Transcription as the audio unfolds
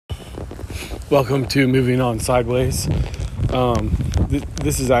Welcome to Moving On Sideways.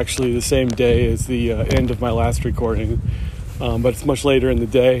 This is actually the same day as the end of my last recording, but it's much later in the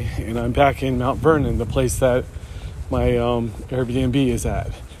day, and I'm back in Mount Vernon, the place that my Airbnb is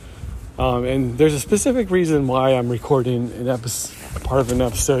at. And there's a specific reason why I'm recording part of an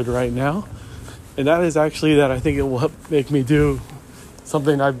episode right now, and that is actually that I think it will help make me do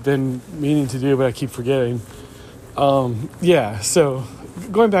something I've been meaning to do, but I keep forgetting. So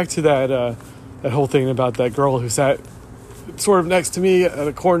going back to that whole thing about that girl who sat sort of next to me at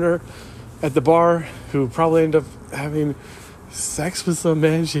a corner at the bar, who probably ended up having sex with some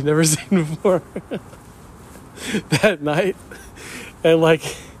man she'd never seen before that night. And when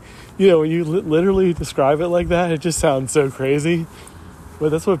you literally describe it like that, it just sounds so crazy. But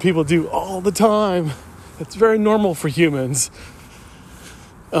that's what people do all the time. It's very normal for humans.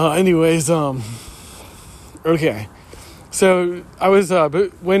 Okay. So I was,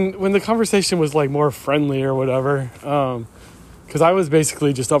 but when the conversation was more friendly or whatever, because I was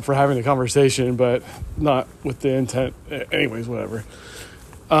basically just up for having a conversation, but not with the intent. Anyways, whatever.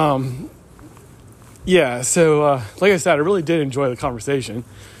 So like I said, I really did enjoy the conversation.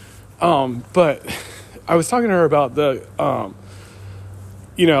 But I was talking to her about I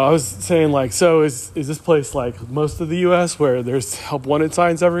was saying so is this place like most of the U.S. where there's help wanted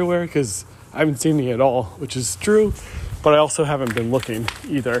signs everywhere? Because I haven't seen any at all, which is true. But I also haven't been looking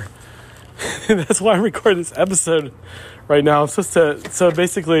either. And that's why I'm recording this episode right now. So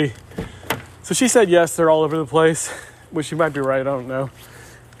she said yes, they're all over the place, which she might be right, I don't know.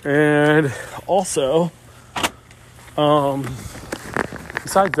 And also,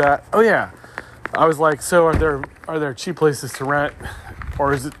 besides that, I was like, so are there cheap places to rent,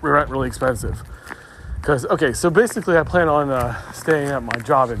 or is rent really expensive? Because, so basically I plan on staying at my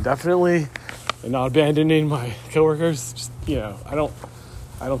job indefinitely and not abandoning my coworkers. Just, I don't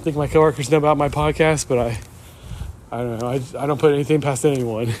think my coworkers know about my podcast, but I don't know. I don't put anything past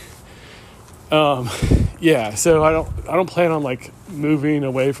anyone. So I don't plan on moving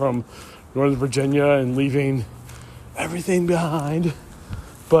away from Northern Virginia and leaving everything behind.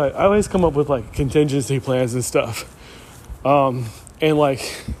 But I always come up with contingency plans and stuff.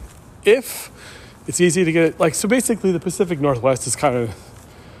 If it's easy to get so basically the Pacific Northwest is kind of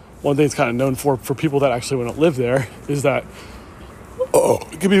one thing it's kind of known for people that actually want to live there, is that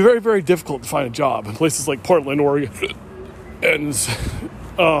it can be very, very difficult to find a job in places like Portland, Oregon. And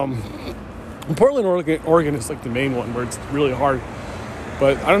Portland, Oregon is the main one where it's really hard.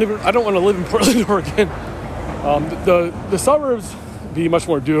 But I don't want to live in Portland, Oregon. The suburbs be much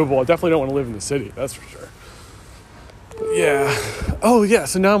more doable. I definitely don't want to live in the city, that's for sure. But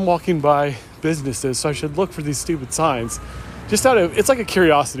so now I'm walking by businesses, so I should look for these stupid signs. It's like a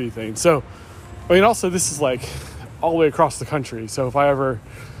curiosity thing. So, also this is all the way across the country. So if I ever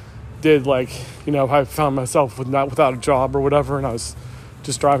did if I found myself without a job or whatever, and I was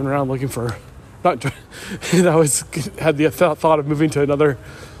just driving around looking for, and I had the thought of moving to another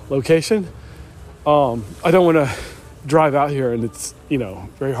location, I don't want to drive out here and it's,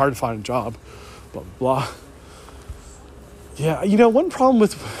 very hard to find a job, blah, blah, blah. Yeah, one problem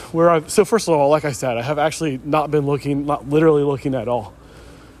with so first of all, like I said, I have actually not literally looking at all.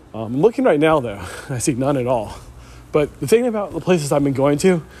 I'm looking right now though, I see none at all. But the thing about the places I've been going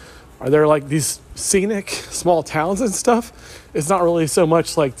to are they're these scenic small towns and stuff. It's not really so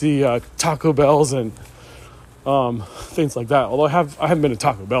much the Taco Bells and things like that. Although I haven't been to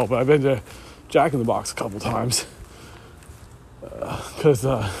Taco Bell, but I've been to Jack in the Box a couple times. Because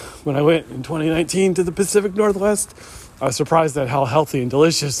when I went in 2019 to the Pacific Northwest, I was surprised at how healthy and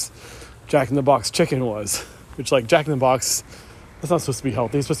delicious Jack in the Box chicken was. Which, Jack in the Box, that's not supposed to be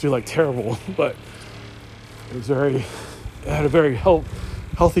healthy. It's supposed to be, terrible. But it had a very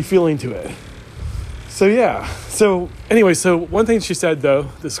healthy feeling to it. So, yeah. So, anyway, one thing she said, though,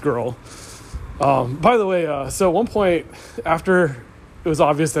 this girl, by the way, so at one point, after it was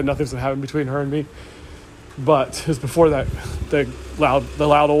obvious that nothing's going to happen between her and me, but it was before that the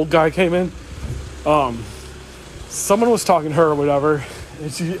loud old guy came in, someone was talking to her or whatever,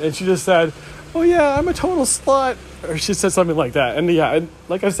 and she just said, "Oh yeah, I'm a total slut," or she said something like that. And and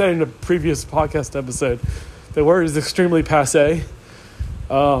like I said in a previous podcast episode, the word is extremely passé.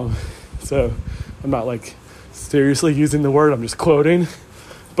 So I'm not seriously using the word. I'm just quoting.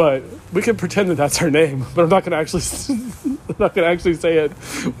 But we can pretend that that's her name. But I'm not going to actually say it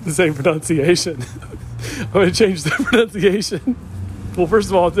with the same pronunciation. I'm going to change the pronunciation. Well, first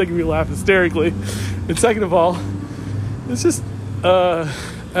of all, it's making me laugh hysterically. And second of all, it's just, oh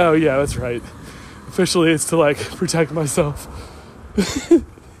yeah, that's right. Officially, it's to protect myself.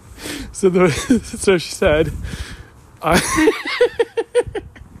 So she said,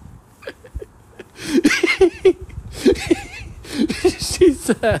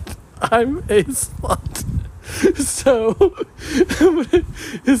 that I'm a slut. So,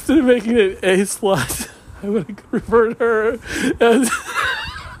 instead of making it a slut, I'm going to refer to her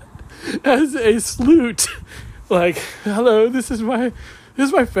as a sloot. Like, hello, this is my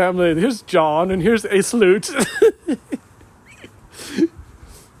family. Here's John, and here's a sloot.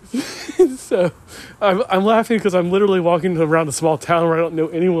 So, I'm laughing because I'm literally walking around a small town where I don't know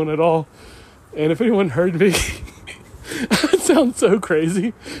anyone at all. And if anyone heard me, I sound so crazy,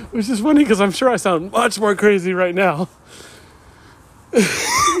 which is funny because I'm sure I sound much more crazy right now.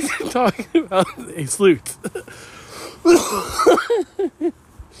 Talking about a sloot.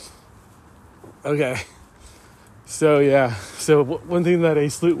 Okay. So, yeah. So, one thing that a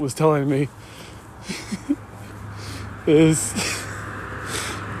sloot was telling me is...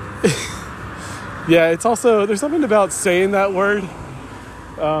 yeah, it's also... there's something about saying that word,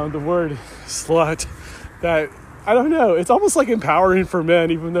 the word slut, that... I don't know. It's almost like empowering for men,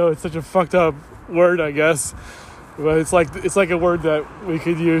 even though it's such a fucked up word, I guess. But it's like a word that we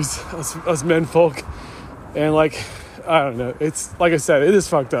could use, us men folk. And like, I don't know. It's, like I said, it is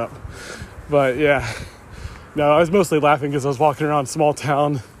fucked up. But yeah. No, I was mostly laughing because I was walking around a small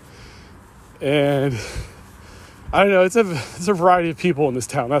town. And I don't know. It's a variety of people in this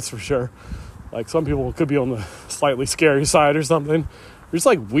town, that's for sure. Like, some people could be on the slightly scary side or something. They're just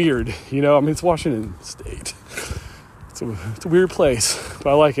like weird, you know? I mean, it's Washington State. It's a weird place,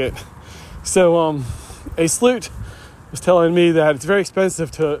 but I like it. So, a sloot was telling me that it's very expensive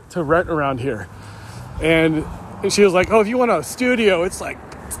to rent around here. And she was like, oh, if you want a studio, it's like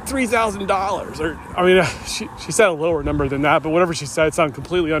 $3,000. Or, I mean, she said a lower number than that, but whatever she said sounded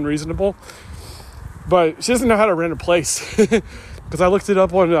completely unreasonable. But she doesn't know how to rent a place. Because I looked it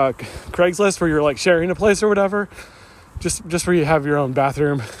up on Craigslist, where you're like sharing a place or whatever. Just where you have your own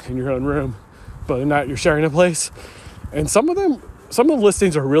bathroom and your own room, but not you're sharing a place. And some of the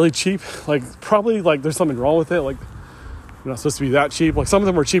listings are really cheap. Like, probably like there's something wrong with it. Like, they're not supposed to be that cheap. Like, some of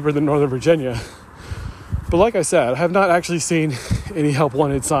them were cheaper than Northern Virginia. But like I said, I have not actually seen any help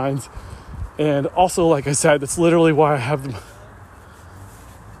wanted signs. And also, like I said, that's literally why I have them.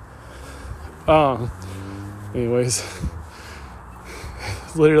 Anyways,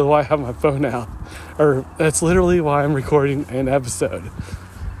 literally why I have my phone out. Or that's literally why I'm recording an episode.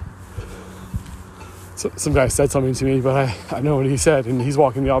 So, some guy said something to me, but I know what he said, and he's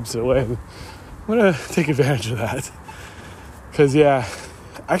walking the opposite way. And I'm going to take advantage of that. Because, yeah,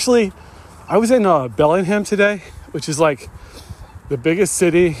 actually, I was in Bellingham today, which is like the biggest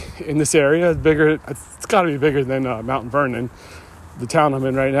city in this area. It's got to be bigger than Mount Vernon, the town I'm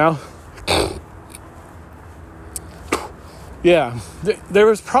in right now. Yeah, there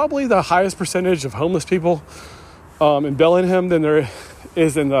was probably the highest percentage of homeless people in Bellingham than there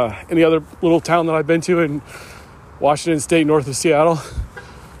is in any other little town that I've been to in Washington State, north of Seattle.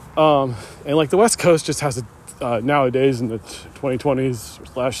 And like the West Coast just has nowadays in the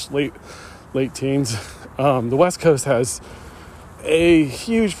 2020s / late teens, the West Coast has a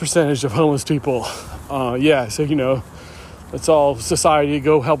huge percentage of homeless people. Yeah, so you know, it's all society,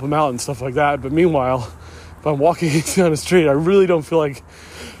 go help them out and stuff like that. But meanwhile, if I'm walking down the street, I really don't feel like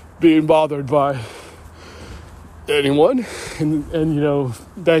being bothered by anyone. And you know,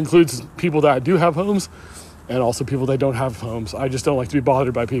 that includes people that do have homes and also people that don't have homes. I just don't like to be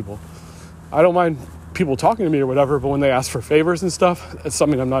bothered by people. I don't mind people talking to me or whatever, but when they ask for favors and stuff, that's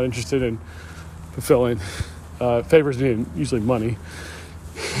something I'm not interested in fulfilling. Favors being usually money.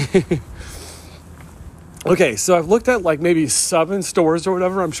 Okay, so I've looked at like maybe 7 stores or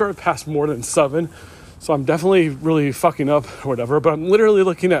whatever. I'm sure I've passed more than 7. So I'm definitely really fucking up or whatever, but I'm literally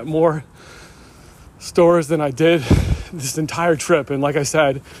looking at more stores than I did this entire trip. And like I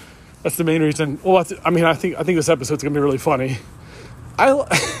said, that's the main reason. Well, I think this episode's gonna be really funny.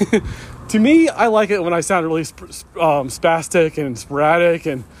 To me, I like it when I sound really spastic and sporadic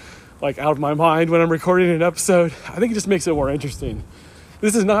and like out of my mind when I'm recording an episode. I think it just makes it more interesting.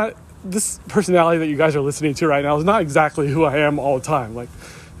 This personality that you guys are listening to right now is not exactly who I am all the time. Like,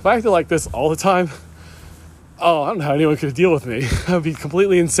 if I acted like this all the time, I don't know how anyone could deal with me. I'd be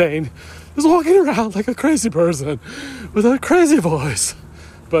completely insane. Just walking around like a crazy person with a crazy voice.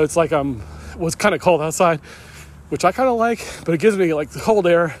 But it's like was kind of cold outside, which I kind of like, but it gives me like the cold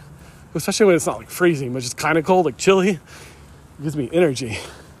air, especially when it's not like freezing, but just kind of cold, like chilly. It gives me energy.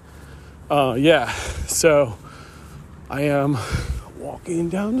 Yeah, so I am walking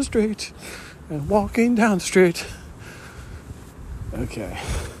down the street and walking down the street. Okay.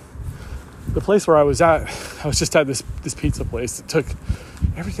 The place where I was just at this pizza place.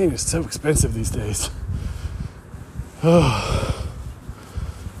 Everything is so expensive these days. Oh.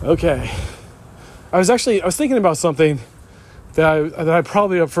 Okay. I was thinking about something that I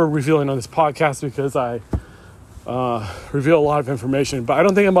probably up for revealing on this podcast because I reveal a lot of information, but I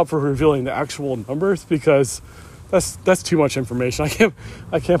don't think I'm up for revealing the actual numbers because that's too much information.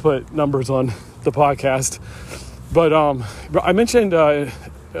 I can't put numbers on the podcast. But I mentioned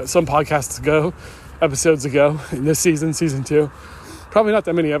some episodes ago in this season 2, probably not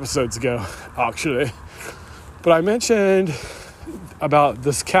that many episodes ago actually, but I mentioned about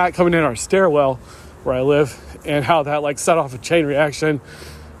this cat coming in our stairwell where I live and how that like set off a chain reaction,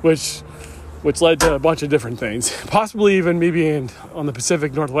 which led to a bunch of different things, possibly even me being on the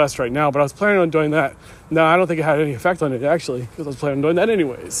Pacific Northwest right now, but I was planning on doing that. No, I don't think it had any effect on it actually, because I was planning on doing that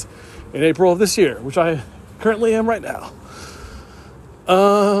anyways in April of this year, which I currently am right now.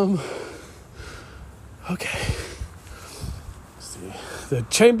 Okay. Let's see. The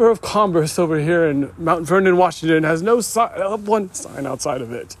Chamber of Commerce over here in Mount Vernon, Washington has no one sign outside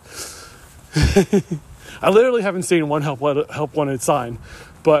of it. I literally haven't seen one help wanted sign,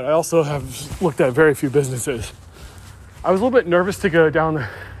 but I also have looked at very few businesses. I was a little bit nervous to go down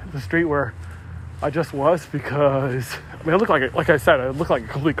the street where I just was because, I mean, I look like I said, I look like a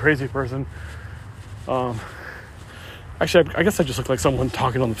complete crazy person. Actually, I guess I just look like someone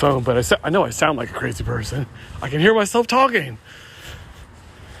talking on the phone, but I know I sound like a crazy person. I can hear myself talking.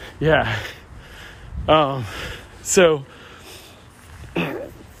 Yeah. So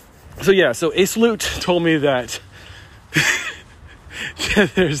Ace Loot told me that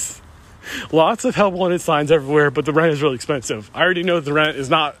there's lots of help wanted signs everywhere, but the rent is really expensive. I already know the rent is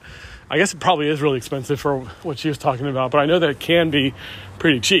not, I guess it probably is really expensive for what she was talking about, but I know that it can be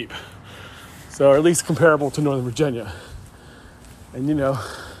pretty cheap. So, or at least comparable to Northern Virginia. And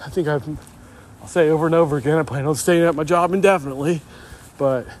I think I'll say over and over again, I plan on staying at my job indefinitely,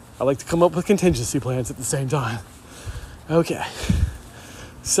 but I like to come up with contingency plans at the same time. Okay.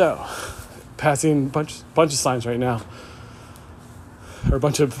 So, passing bunch of signs right now. Or a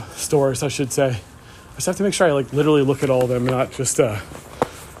bunch of stores, I should say. I just have to make sure I literally look at all of them and not just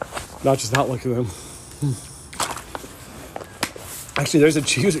not look at them. Actually, there's a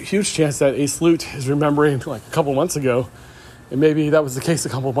huge chance that Ace Loot is remembering a couple months ago, and maybe that was the case a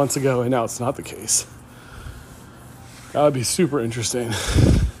couple months ago, and now it's not the case. That would be super interesting.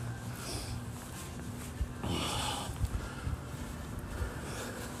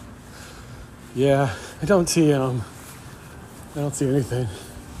 Yeah, I don't see anything.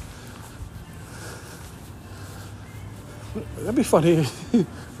 That'd be funny. It'd be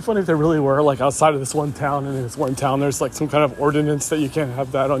funny if there really were, outside of this one town, and in this one town there's some kind of ordinance that you can't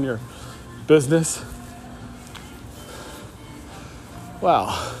have that on your business.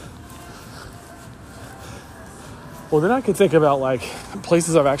 Wow. Well, then I could think about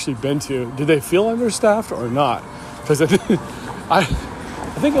places I've actually been to. Did they feel understaffed or not? Because I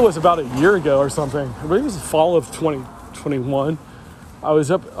think it was about a year ago or something. I believe it was the fall of 2021. I was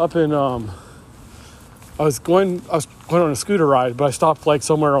up in I was going on a scooter ride, but I stopped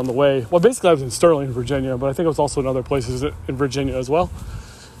somewhere on the way. Well, basically I was in Sterling, Virginia, but I think it was also in other places in Virginia as well.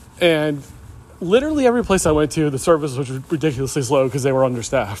 And literally every place I went to, the service was ridiculously slow because they were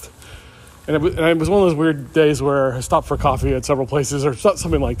understaffed. And it was one of those weird days where I stopped for coffee at several places or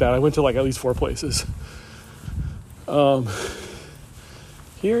something like that. I went to at least 4 places.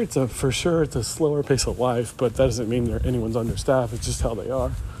 Here for sure it's a slower pace of life, but that doesn't mean anyone's understaffed. It's just how they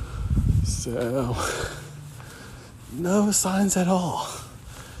are. So no signs at all.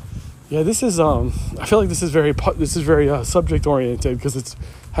 Yeah, this is I feel like this is very subject oriented because it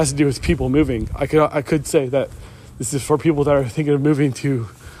has to do with people moving. I could say that this is for people that are thinking of moving to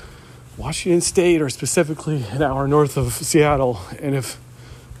Washington State or specifically an hour north of Seattle, and if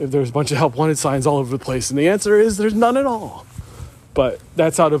there's a bunch of help wanted signs all over the place, and the answer is there's none at all. But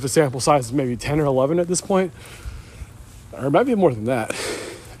that's out of a sample size of maybe 10 or 11 at this point, or it might be more than that.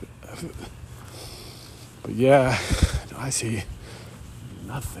 But yeah, I see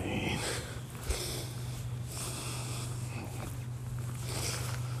nothing.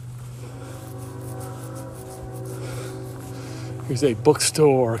 Here's a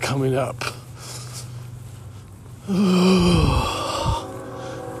bookstore coming up.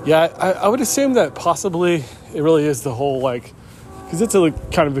 Yeah, I would assume that possibly it really is the whole because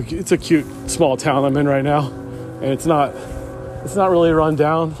it's a cute small town I'm in right now, and it's not really run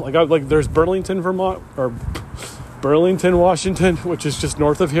down. There's Burlington, Vermont, or Burlington, Washington, which is just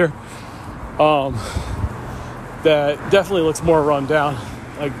north of here. That definitely looks more run down.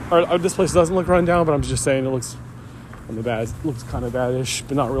 This place doesn't look run down, but I'm just saying it looks looks kind of bad-ish,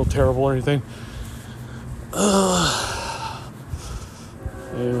 but not real terrible or anything.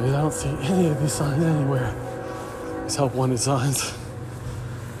 Anyways, I don't see any of these signs anywhere. These help wanted signs.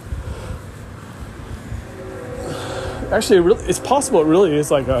 Actually, it's possible it really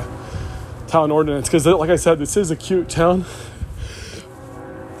is like a town ordinance, because like I said, this is a cute town.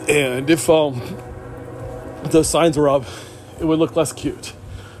 And if those signs were up, it would look less cute.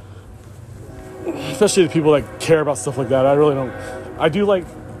 Especially to people that care about stuff like that. I really don't. I do like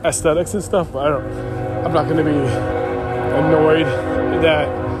aesthetics and stuff, but I'm not going to be annoyed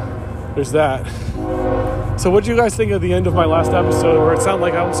that there's that. So what do you guys think of the end of my last episode, where it sounded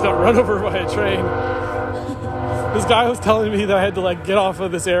like I almost got run over by a train? This guy was telling me that I had to like get off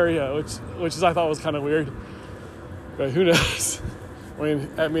of this area, which I thought was kind of weird. But who knows?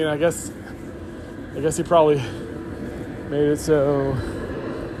 I mean, I guess he probably made it so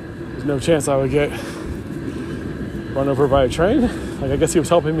there's no chance I would get run over by a train. Like, I guess he was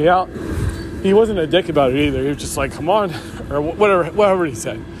helping me out. He wasn't a dick about it either. He was just like, come on, or whatever he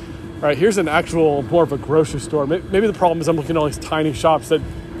said. All right, here's an actual, more of a grocery store. Maybe the problem is I'm looking at all these tiny shops that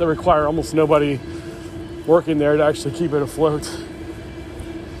require almost nobody working there to actually keep it afloat.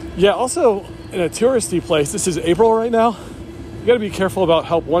 Yeah, also in a touristy place, this is April right now. You got to be careful about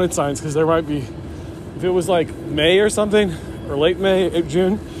help wanted signs, because there might be, if it was like May or something, or late May,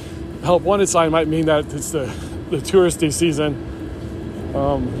 June, help wanted sign might mean that it's the touristy season.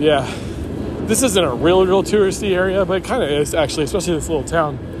 Yeah, this isn't a real touristy area, but it kind of is actually, especially this little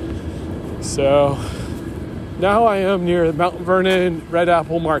town. So now I am near Mount Vernon Red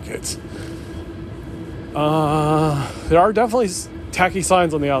Apple Market. There are definitely tacky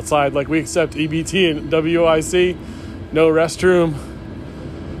signs on the outside, like we accept EBT and WIC, no restroom.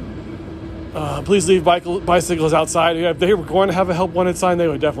 Please leave bicycles outside. If they were going to have a help wanted sign, they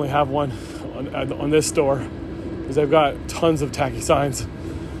would definitely have one on this store, because they've got tons of tacky signs,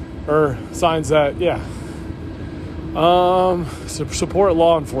 or signs that, support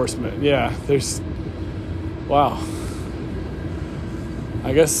law enforcement. Yeah, wow.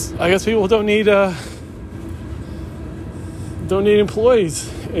 I guess people don't need employees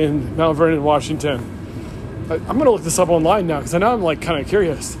in Mount Vernon, Washington. I'm gonna look this up online now, because I know I'm like kind of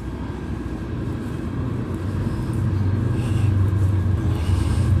curious.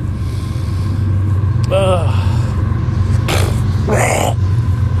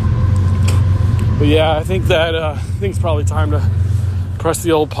 But yeah, I think it's probably time to press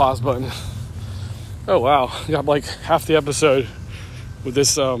the old pause button. Oh wow, I got like half the episode with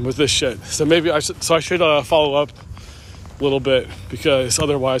this shit. So maybe I should follow up a little bit, because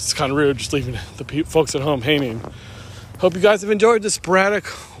otherwise it's kind of rude just leaving the folks at home hanging. Hope you guys have enjoyed this sporadic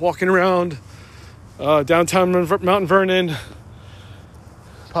walking around downtown Mount Vernon.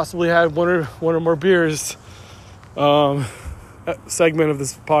 Possibly had one or more beers segment of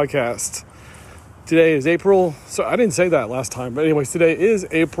this podcast. Today is April, so I didn't say that last time, but anyways, today is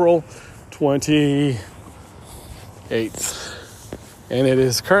April 28th, and it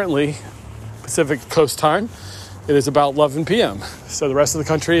is currently Pacific Coast time. It is about 11 p.m. So the rest of the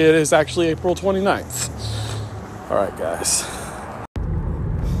country, it is actually April 29th. All right, guys.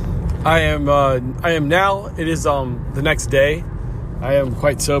 I am now, it is the next day. I am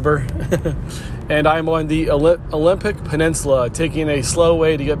quite sober. And I'm on the Olympic Peninsula, taking a slow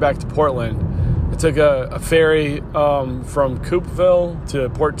way to get back to Portland. I took a ferry from Coopville to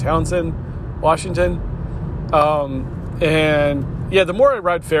Port Townsend, Washington. And yeah, the more I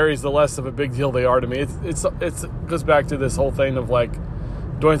ride ferries, the less of a big deal they are to me. It goes back to this whole thing of like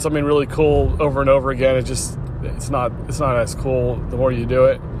doing something really cool over and over again. It's not as cool the more you do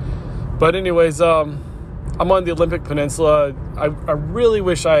it. But anyways, I'm on the Olympic Peninsula. I really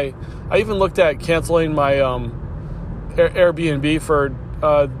wish I even looked at canceling my Airbnb for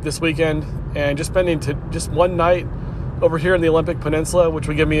this weekend and just spending just one night over here in the Olympic Peninsula, which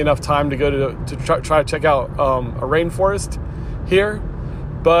would give me enough time to go to try to check out a rainforest here.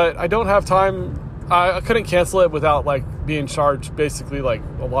 But I don't have time. I couldn't cancel it without like being charged basically like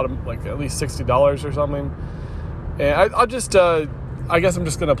a lot of like at least $60 or something. And I'll just I guess I'm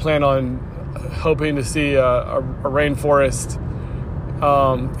just gonna plan on hoping to see a rainforest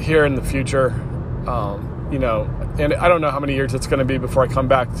here in the future. And I don't know how many years it's going to be before I come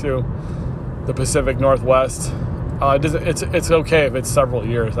back to the Pacific Northwest. It's okay if it's several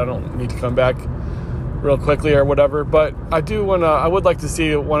years. I don't need to come back real quickly or whatever. But I would like to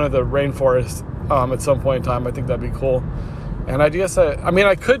see one of the rainforests at some point in time. I think that'd be cool. And I guess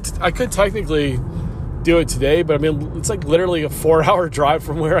I could technically do it today, but I mean it's like literally a 4-hour drive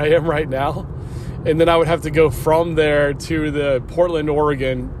from where I am right now, and then I would have to go from there to the Portland,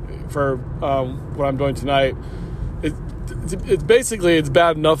 Oregon for what I'm doing tonight. It's basically it's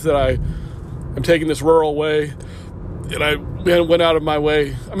bad enough that I'm taking this rural way, and I went out of my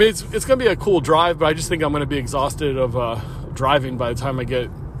way. I mean it's gonna be a cool drive, but I just think I'm gonna be exhausted of driving by the time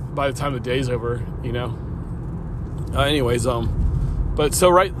the day's over, you know. I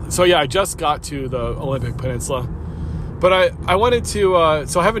just got to the Olympic Peninsula. But I wanted to,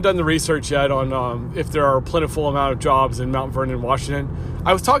 so I haven't done the research yet on if there are a plentiful amount of jobs in Mount Vernon, Washington.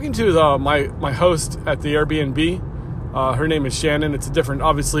 I was talking to my host at the Airbnb. Her name is Shannon. It's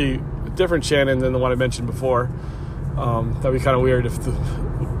obviously a different Shannon than the one I mentioned before. That'd be kind of weird if the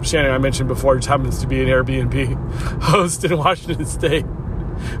Shannon I mentioned before just happens to be an Airbnb host in Washington State.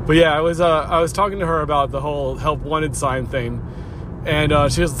 But yeah, I was talking to her about the whole help wanted sign thing. And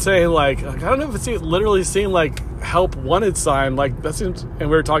she was saying, like, I don't know if it literally seemed like help wanted sign, like that seems, and we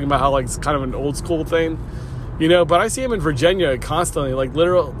were talking about how like it's kind of an old school thing, but I see them in Virginia constantly, like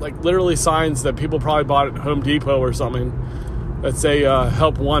literally signs that people probably bought at Home Depot or something that say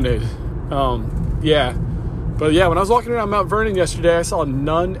help wanted. But yeah, when I was walking around Mount Vernon yesterday, I saw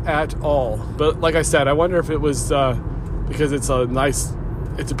none at all. But like I said, I wonder if it was because it's a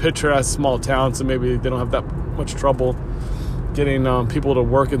picturesque small town, so maybe they don't have that much trouble getting people to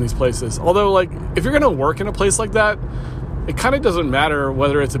work in these places. Although, like, if you're going to work in a place like that, it kind of doesn't matter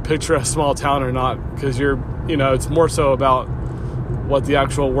whether it's a picturesque small town or not, because it's more so about what the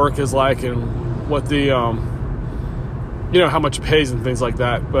actual work is like and what the, how much it pays and things like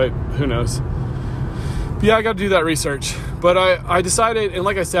that. But who knows? But yeah, I got to do that research. But I decided, and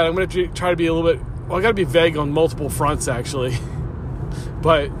like I said, I'm going to try to be I got to be vague on multiple fronts, actually.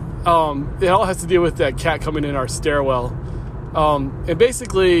 But it all has to do with that cat coming in our stairwell. And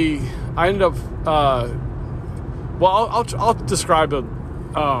basically, I ended up, I'll describe a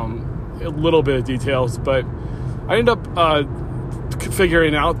little bit of details, but I ended up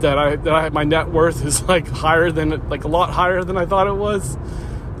figuring out that my net worth is like a lot higher than I thought it was.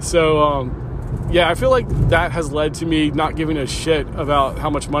 So, I feel like that has led to me not giving a shit about how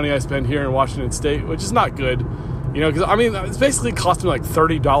much money I spend here in Washington State, which is not good, because it's basically costing me like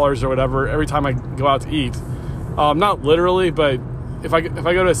 $30 or whatever every time I go out to eat. Not literally, but if I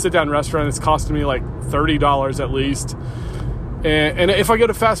go to a sit-down restaurant, it's costing me like $30 at least. And if I go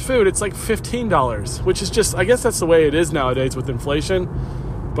to fast food, it's like $15, which is just, I guess that's the way it is nowadays with inflation.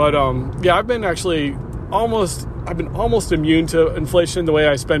 But I've been almost immune to inflation the way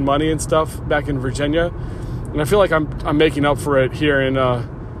I spend money and stuff back in Virginia. And I feel like I'm making up for it here in the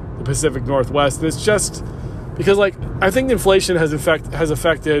Pacific Northwest. And it's just because, like, I think inflation has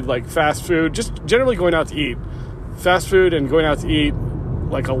affected like fast food, just generally going out to eat. Fast food and going out to eat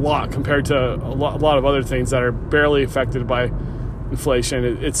like a lot compared to a lot of other things that are barely affected by inflation.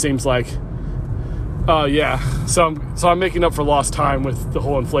 It seems like, So I'm making up for lost time with the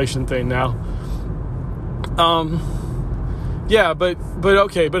whole inflation thing now. But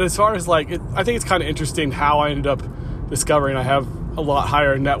as far as like, I think it's kind of interesting how I ended up discovering I have a lot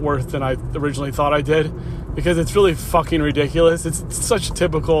higher net worth than I originally thought I did, because it's really fucking ridiculous. It's such a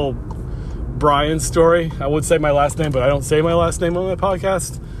typical Brian story. I would say my last name, but I don't say my last name on my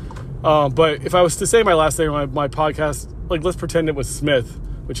podcast. But if I was to say my last name on my podcast, like, let's pretend it was Smith,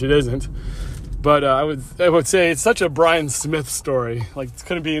 which it isn't. But I would say it's such a Brian Smith story. Like, it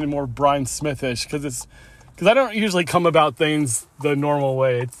couldn't be any more Brian Smithish, because I don't usually come about things the normal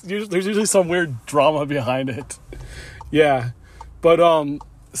way. There's usually some weird drama behind it. Yeah. But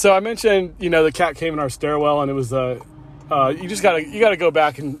so I mentioned, the cat came in our stairwell, and it was you gotta go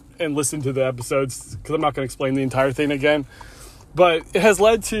back and listen to the episodes, because I'm not going to explain the entire thing again. But it has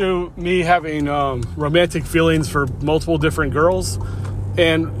led to me having romantic feelings for multiple different girls,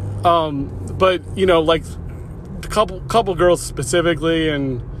 and like a couple girls specifically,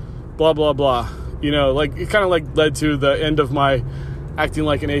 and blah blah blah. Like, it kind of like led to the end of my acting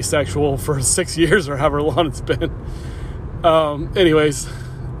like an asexual for 6 years or however long it's been. But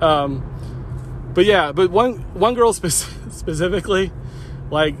one girl specifically,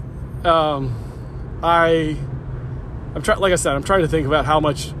 like, I'm trying to think about how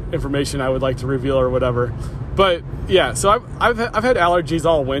much information I would like to reveal or whatever. But yeah, so I've had allergies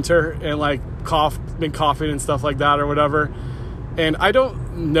all winter, and like been coughing and stuff like that or whatever. And I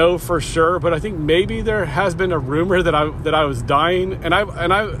don't know for sure, but I think maybe there has been a rumor that I was dying, and I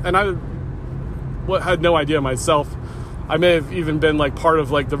had no idea myself. I may have even been like part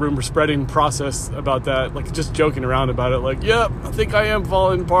of like the rumor spreading process about that, like just joking around about it, like, yep, I think I am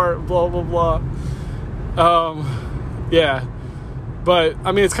falling apart, blah blah blah. Yeah, but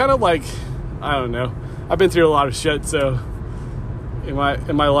I mean, it's kind of like, I don't know. I've been through a lot of shit, so in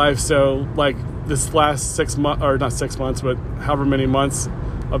my life, so like this last 6 months, or not 6 months, but however many months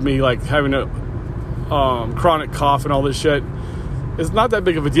of me like having a chronic cough and all this shit, it's not that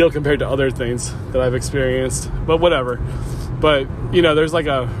big of a deal compared to other things that I've experienced, but whatever. But there's like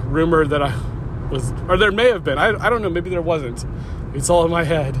a rumor that I was, or there may have been, I don't know, maybe there wasn't, it's all in my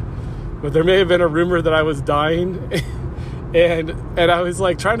head, but there may have been a rumor that I was dying. and I was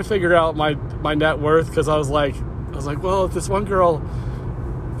like trying to figure out my net worth, because I was like, well, if this one girl,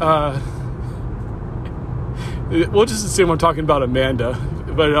 we'll just assume I'm talking about Amanda,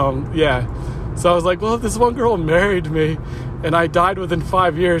 but yeah. So I was like, well, if this one girl married me and I died within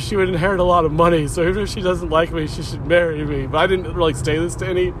 5 years, she would inherit a lot of money. So even if she doesn't like me, she should marry me. But I didn't really say this to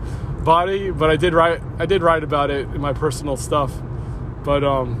anybody, but I did write about it in my personal stuff. But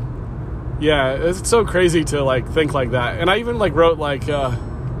yeah, it's so crazy to like think like that. And I even like wrote like,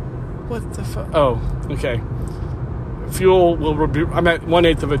 what the fuck? Oh, okay. Fuel I'm at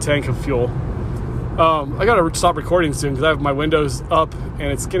 1/8 of a tank of fuel. I gotta stop recording soon because I have my windows up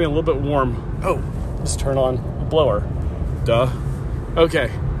and it's getting a little bit warm. Oh, just turn on the blower. Duh. Okay.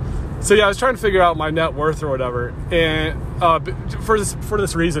 So yeah, I was trying to figure out my net worth or whatever, and for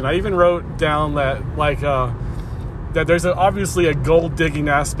this reason, I even wrote down that like that there's obviously a gold digging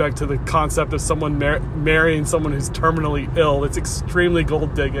aspect to the concept of someone marrying someone who's terminally ill. It's extremely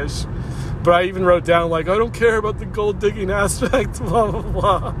gold diggish. But I even wrote down like, I don't care about the gold digging aspect. Blah blah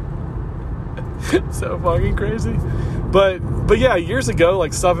blah. So fucking crazy. But yeah, years ago,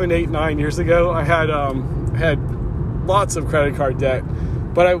 like 7, 8, 9 years ago, I had lots of credit card debt,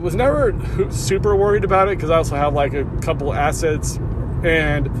 but I was never super worried about it because I also have like a couple assets,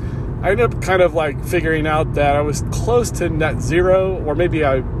 and I ended up kind of like figuring out that I was close to net zero, or maybe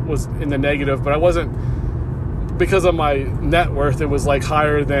I was in the negative, but I wasn't, because of my net worth. It was like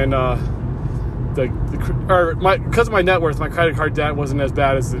higher than because of my net worth, my credit card debt wasn't as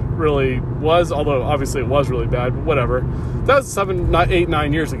bad as it really was, although obviously it was really bad, but whatever. That was 7, 8,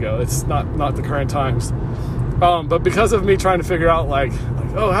 9 years ago. It's not the current times. But because of me trying to figure out like,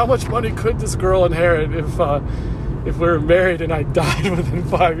 oh, how much money could this girl inherit if we were married and I died within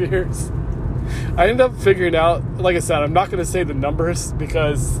 5 years, I ended up figuring out, like I said, I'm not going to say the numbers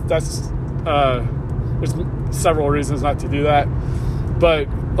because that's, there's several reasons not to do that. But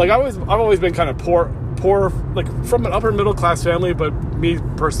like I've always been kind of poor, like from an upper middle class family, but me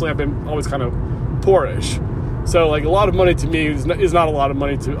personally, I've been always kind of poorish. So like a lot of money to me is not a lot of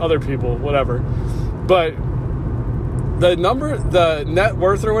money to other people, whatever. But the net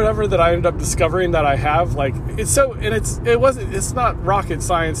worth or whatever that I ended up discovering that I have, like it's not rocket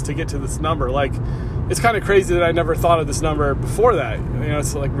science to get to this number. Like it's kind of crazy that I never thought of this number before that. You know,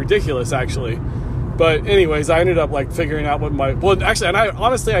 it's like ridiculous actually. But anyways, I ended up like figuring out what and I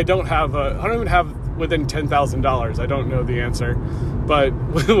honestly, I don't even have within $10,000. I don't know the answer, but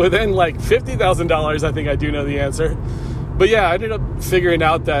within like $50,000, I think I do know the answer. But yeah, I ended up figuring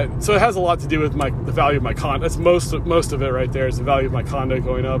out that, so it has a lot to do with the value of my condo. That's most of it right there is the value of my condo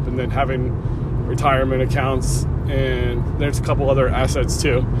going up, and then having retirement accounts, and there's a couple other assets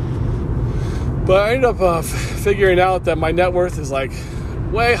too. But I ended up figuring out that my net worth is like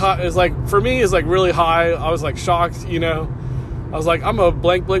way high. Is like, for me, is like really high. I was like shocked, you know. I was like, I'm a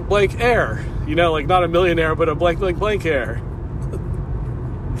blank blank blank heir, you know, like not a millionaire, but a blank blank blank heir.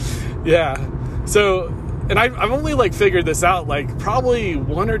 Yeah. So, and I've only like figured this out like probably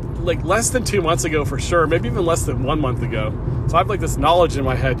less than 2 months ago for sure, maybe even less than 1 month ago. So I have like this knowledge in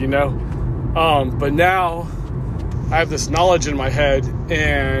my head, you know. But now I have this knowledge in my head,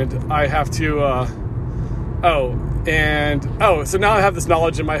 and I have to so now I have this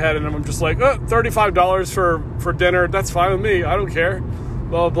knowledge in my head, and I'm just like, $35 for dinner, that's fine with me, I don't care,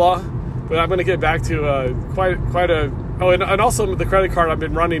 blah blah blah. But I'm gonna get back to quite a and also the credit card I've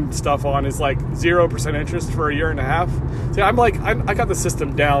been running stuff on is like 0% interest for a year and a half. See, I'm like, I got the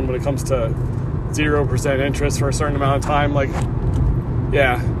system down when it comes to 0% interest for a certain amount of time, like,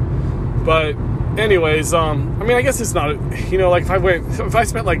 yeah. But anyways, I mean, I guess it's not, you know, like if I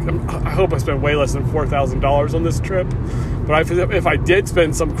spent like, I hope I spent way less than $4,000 on this trip, but if I did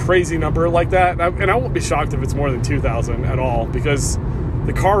spend some crazy number like that, and I won't be shocked if it's more than $2,000 at all, because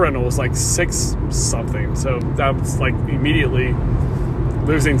the car rental was like $6 something, so that was like immediately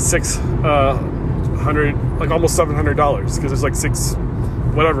losing $600, like almost $700, because it's like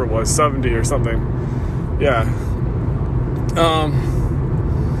whatever it was, 70 or something, yeah.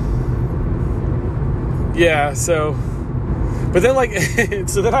 Yeah, so, but then like,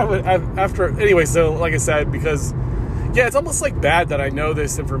 so then I would, anyway, so like I said, because, yeah, it's almost like bad that I know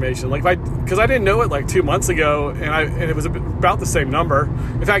this information, like because I didn't know it like 2 months ago, and it was about the same number.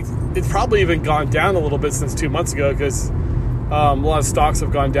 In fact, it's probably even gone down a little bit since 2 months ago, because a lot of stocks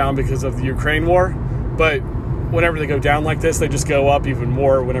have gone down because of the Ukraine war, but whenever they go down like this, they just go up even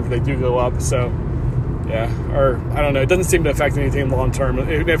more whenever they do go up, so, yeah, or, I don't know, it doesn't seem to affect anything long term.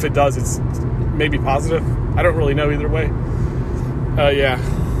 Even if it does, it's maybe positive. I don't really know either way. Yeah.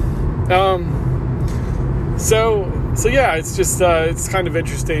 So So yeah, it's just it's kind of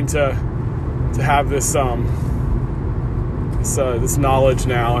interesting to have this this knowledge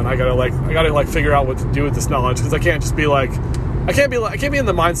now, and I gotta figure out what to do with this knowledge, because I can't just be like, I can't be in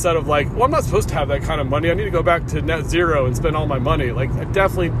the mindset of like, well, I'm not supposed to have that kind of money. I need to go back to net zero and spend all my money. Like, I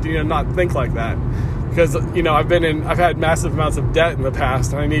definitely not think like that, because I've had massive amounts of debt in the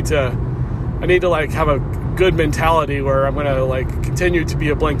past, and I need to like have a good mentality where I'm gonna like continue to be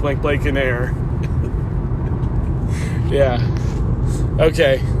a blank blank-aire. Yeah.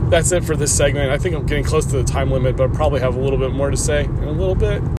 Okay, that's it for this segment. I think I'm getting close to the time limit, but I'll probably have a little bit more to say in a little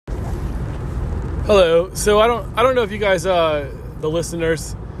bit. Hello. So I don't know if you guys, the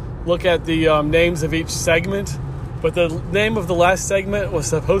listeners, look at the names of each segment, but the name of the last segment was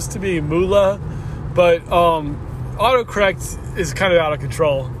supposed to be Moolah, but autocorrect is kind of out of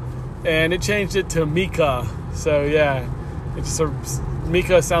control, and it changed it to Mika. So yeah,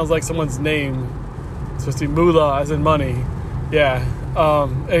 Mika sounds like someone's name. It's supposed to be Moolah, as in money. Yeah.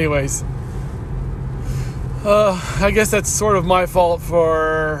 Anyways, I guess that's sort of my fault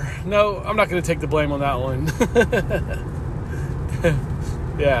no, I'm not going to take the blame on that one.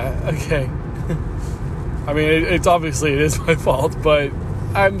 Yeah, okay. I mean, it's obviously it is my fault, but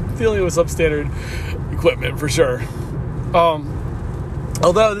I'm dealing with substandard equipment for sure.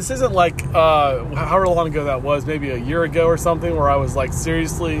 Although this isn't like, however long ago that was, maybe a year ago or something, where I was like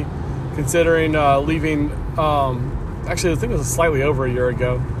seriously considering leaving, actually, I think it was slightly over a year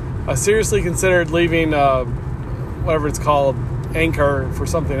ago. I seriously considered leaving, whatever it's called, Anchor, for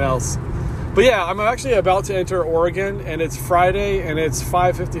something else. But yeah, I'm actually about to enter Oregon, and it's Friday, and it's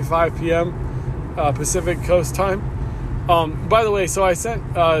 5:55 p.m. Pacific Coast time. By the way, so I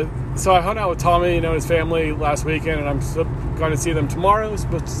hung out with Tommy, his family last weekend, and I'm going to see them tomorrow.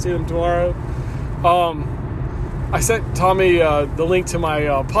 Supposed to see them tomorrow. I sent Tommy the link to my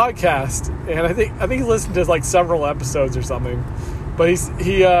podcast, and I think he listened to like several episodes or something. But he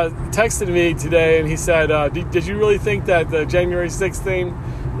texted me today, and he said, "Did you really think that the January 6th thing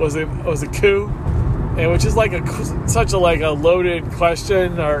was a coup?" And which is like such a loaded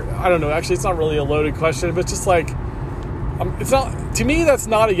question, or I don't know. Actually, it's not really a loaded question, but just like it's not, to me. That's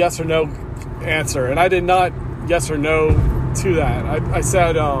not a yes or no answer, and I did not yes or no to that. I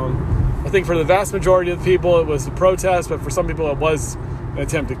said. I think for the vast majority of the people, it was a protest, but for some people, it was an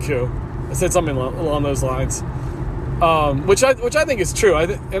attempted coup. I said something along those lines, which I think is true. I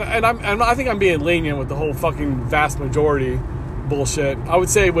think I'm being lenient with the whole fucking vast majority bullshit. I would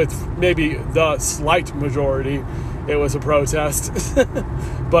say with maybe the slight majority, it was a protest.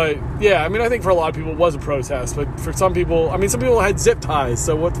 But yeah, I mean, I think for a lot of people, it was a protest. But for some people, some people had zip ties.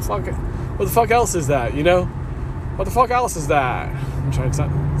 So what the fuck else is that? What the fuck else is that? I'm trying to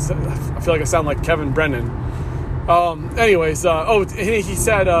I feel like I sound like Kevin Brennan. Anyways, he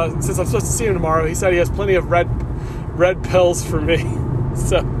said, since I'm supposed to see him tomorrow, he said he has plenty of red pills for me.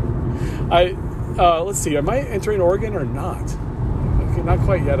 So, let's see, am I entering Oregon or not? Okay, not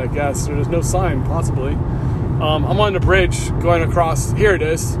quite yet, I guess. There's no sign, possibly. I'm on the bridge going across. Here it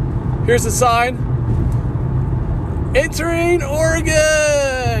is. Here's the sign. Entering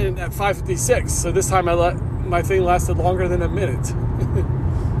Oregon at 5:56. So this time my thing lasted longer than a minute.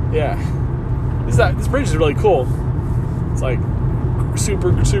 Yeah. This bridge is really cool. It's like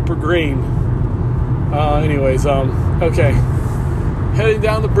super green. Anyways, okay. Heading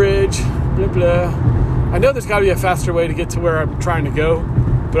down the bridge. Blah, blah. I know there's got to be a faster way to get to where I'm trying to go,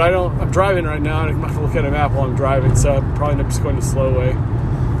 but I'm driving right now, and I'm not going to look at a map while I'm driving, so I'm probably just going the slow way.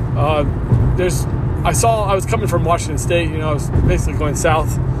 I was coming from Washington State, I was basically going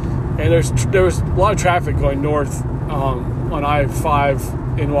south, and there was a lot of traffic going north on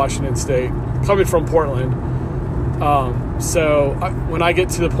I-5 in Washington State, coming from Portland. So when I get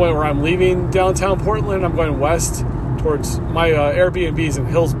to the point where I'm leaving downtown Portland, I'm going west towards my Airbnb's in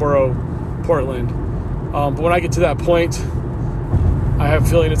Hillsboro, Portland. But when I get to that point, I have a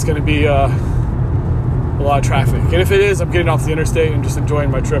feeling it's going to be a lot of traffic. And if it is, I'm getting off the interstate and just enjoying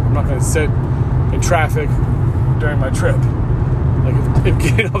my trip. I'm not going to sit in traffic during my trip. Like if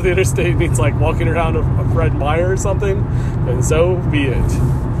getting off the interstate means like walking around a Fred Meyer or something, then so be it.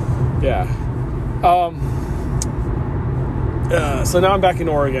 Yeah. So now I'm back in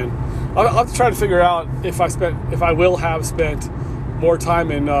Oregon. I'll have to try to figure out if I will have spent more time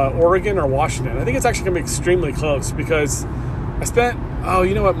in Oregon or Washington. I think it's actually going to be extremely close, because I spent, I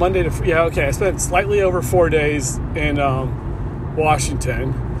spent slightly over 4 days in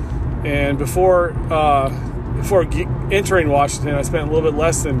Washington, and before entering Washington, I spent a little bit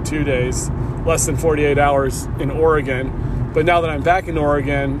less than 2 days, less than 48 hours in Oregon. But now that I'm back in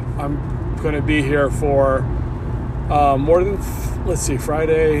Oregon, I'm going to be here for more than,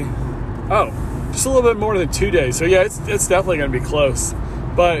 Friday. Oh, just a little bit more than 2 days. So yeah, it's definitely going to be close.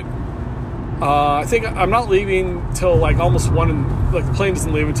 But I think I'm not leaving till like almost the plane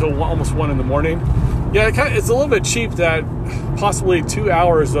doesn't leave until almost 1 in the morning. Yeah, it's a little bit cheap that possibly 2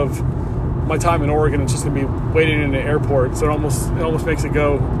 hours of my time in Oregon is just going to be waiting in the airport. So it almost makes it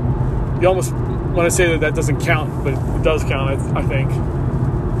go. You almost want to say that doesn't count, but it does count. I think.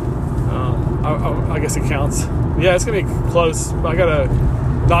 I guess it counts. Yeah, it's going to be close. I gotta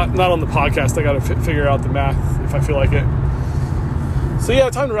not on the podcast. I gotta figure out the math if I feel like it. So yeah,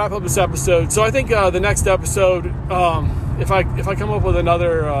 time to wrap up this episode. So I think the next episode, if I come up with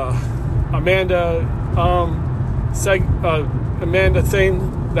another Amanda Amanda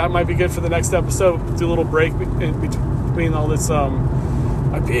thing, that might be good for the next episode. Do a little break in between all this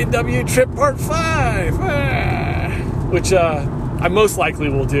my PNW trip part 5, which I most likely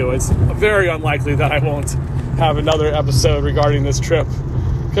will do. It's very unlikely that I won't have another episode regarding this trip,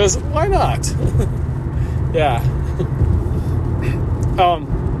 because why not? Yeah.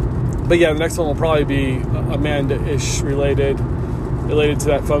 But yeah, the next one will probably be Amanda-ish related to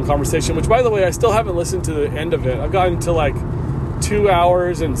that phone conversation, which, by the way, I still haven't listened to the end of it. I've gotten to like 2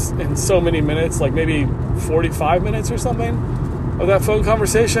 hours and so many minutes, like maybe 45 minutes or something of that phone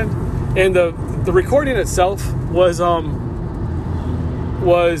conversation. And the recording itself was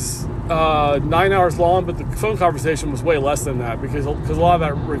 9 hours long, but the phone conversation was way less than that because a lot of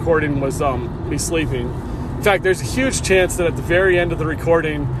that recording was me sleeping. In fact, there's a huge chance that at the very end of the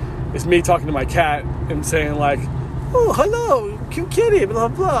recording is me talking to my cat and saying like, "Oh, hello, cute kitty, blah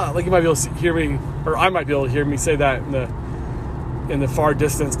blah." Like you might be able to hear me, or I might be able to hear me say that in the far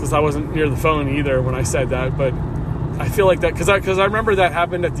distance, because I wasn't near the phone either when I said that. But I feel like that because I remember that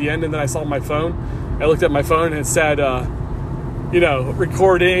happened at the end, and then I saw my phone. I looked at my phone and it said,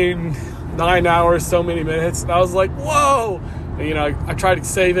 recording 9 hours, so many minutes, and I was like, whoa. And, I tried to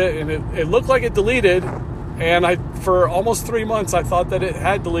save it, and it looked like it deleted. And for almost 3 months, I thought that it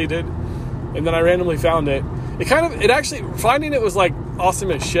had deleted, and then I randomly found it. Finding it was like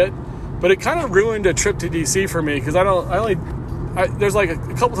awesome as shit, but it kind of ruined a trip to DC for me, because there's like a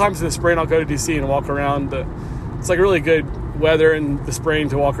couple times in the spring I'll go to DC and walk around. It's like really good weather in the spring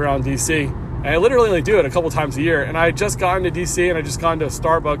to walk around DC, and I literally only do it a couple times a year. And I had just gotten to DC, and I just gone to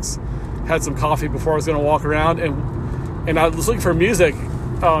Starbucks, had some coffee before I was going to walk around, and I was looking for music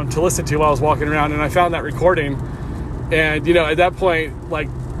to listen to while I was walking around, and I found that recording. And at that point, like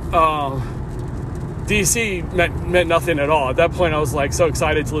DC meant nothing at all. At that point, I was like so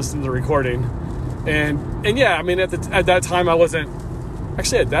excited to listen to the recording, and yeah, I mean at that time I wasn't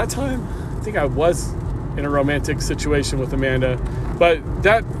actually at that time. I think I was in a romantic situation with Amanda, but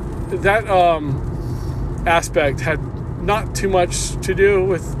that aspect had not too much to do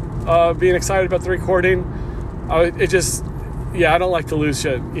with being excited about the recording. I don't like to lose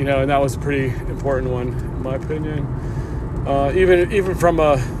shit, and that was a pretty important one in my opinion. Even from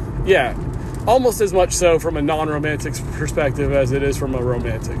almost as much so from a non-romantic perspective as it is from a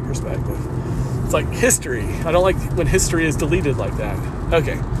romantic perspective. It's like history. I don't like when history is deleted like that.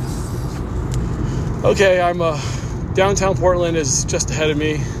 Okay, I'm downtown Portland is just ahead of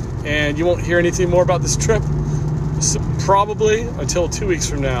me, and you won't hear anything more about this trip probably until 2 weeks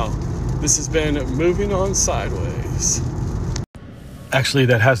from now. This has been Moving On Sideways. Actually,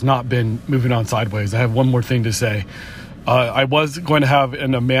 that has not been Moving On Sideways. I have one more thing to say. I was going to have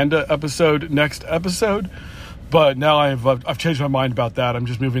an Amanda episode next episode, but now I've changed my mind about that. I'm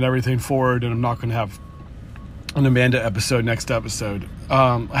just moving everything forward, and I'm not going to have an Amanda episode next episode.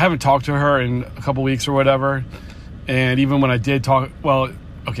 I haven't talked to her in a couple weeks or whatever, and even when I did talk, well,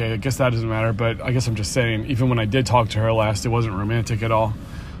 okay, I guess that doesn't matter, but I guess I'm just saying, even when I did talk to her last, it wasn't romantic at all.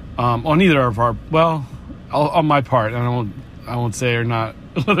 On either of our, well, on my part, and I won't say or not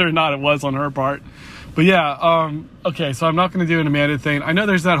whether or not it was on her part. But yeah, okay, so I'm not going to do an Amanda thing. I know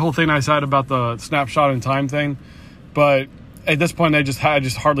there's that whole thing I said about the snapshot in time thing, but at this point I just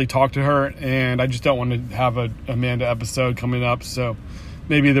hardly talked to her, and I just don't want to have an Amanda episode coming up, so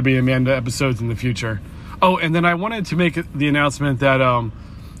maybe there'll be Amanda episodes in the future. Oh, and then I wanted to make the announcement that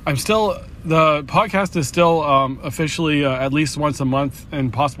the podcast is still officially at least once a month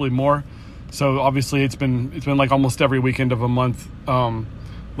and possibly more. So obviously it's been like almost every weekend of a month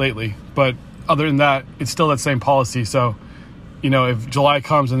lately, but other than that, it's still that same policy. So, if July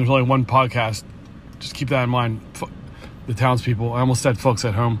comes and there's only one podcast, just keep that in mind. The townspeople, I almost said folks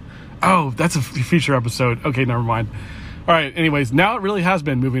at home. Oh, that's a future episode. Okay, never mind. All right, anyways, now it really has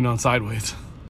been Moving On Sideways.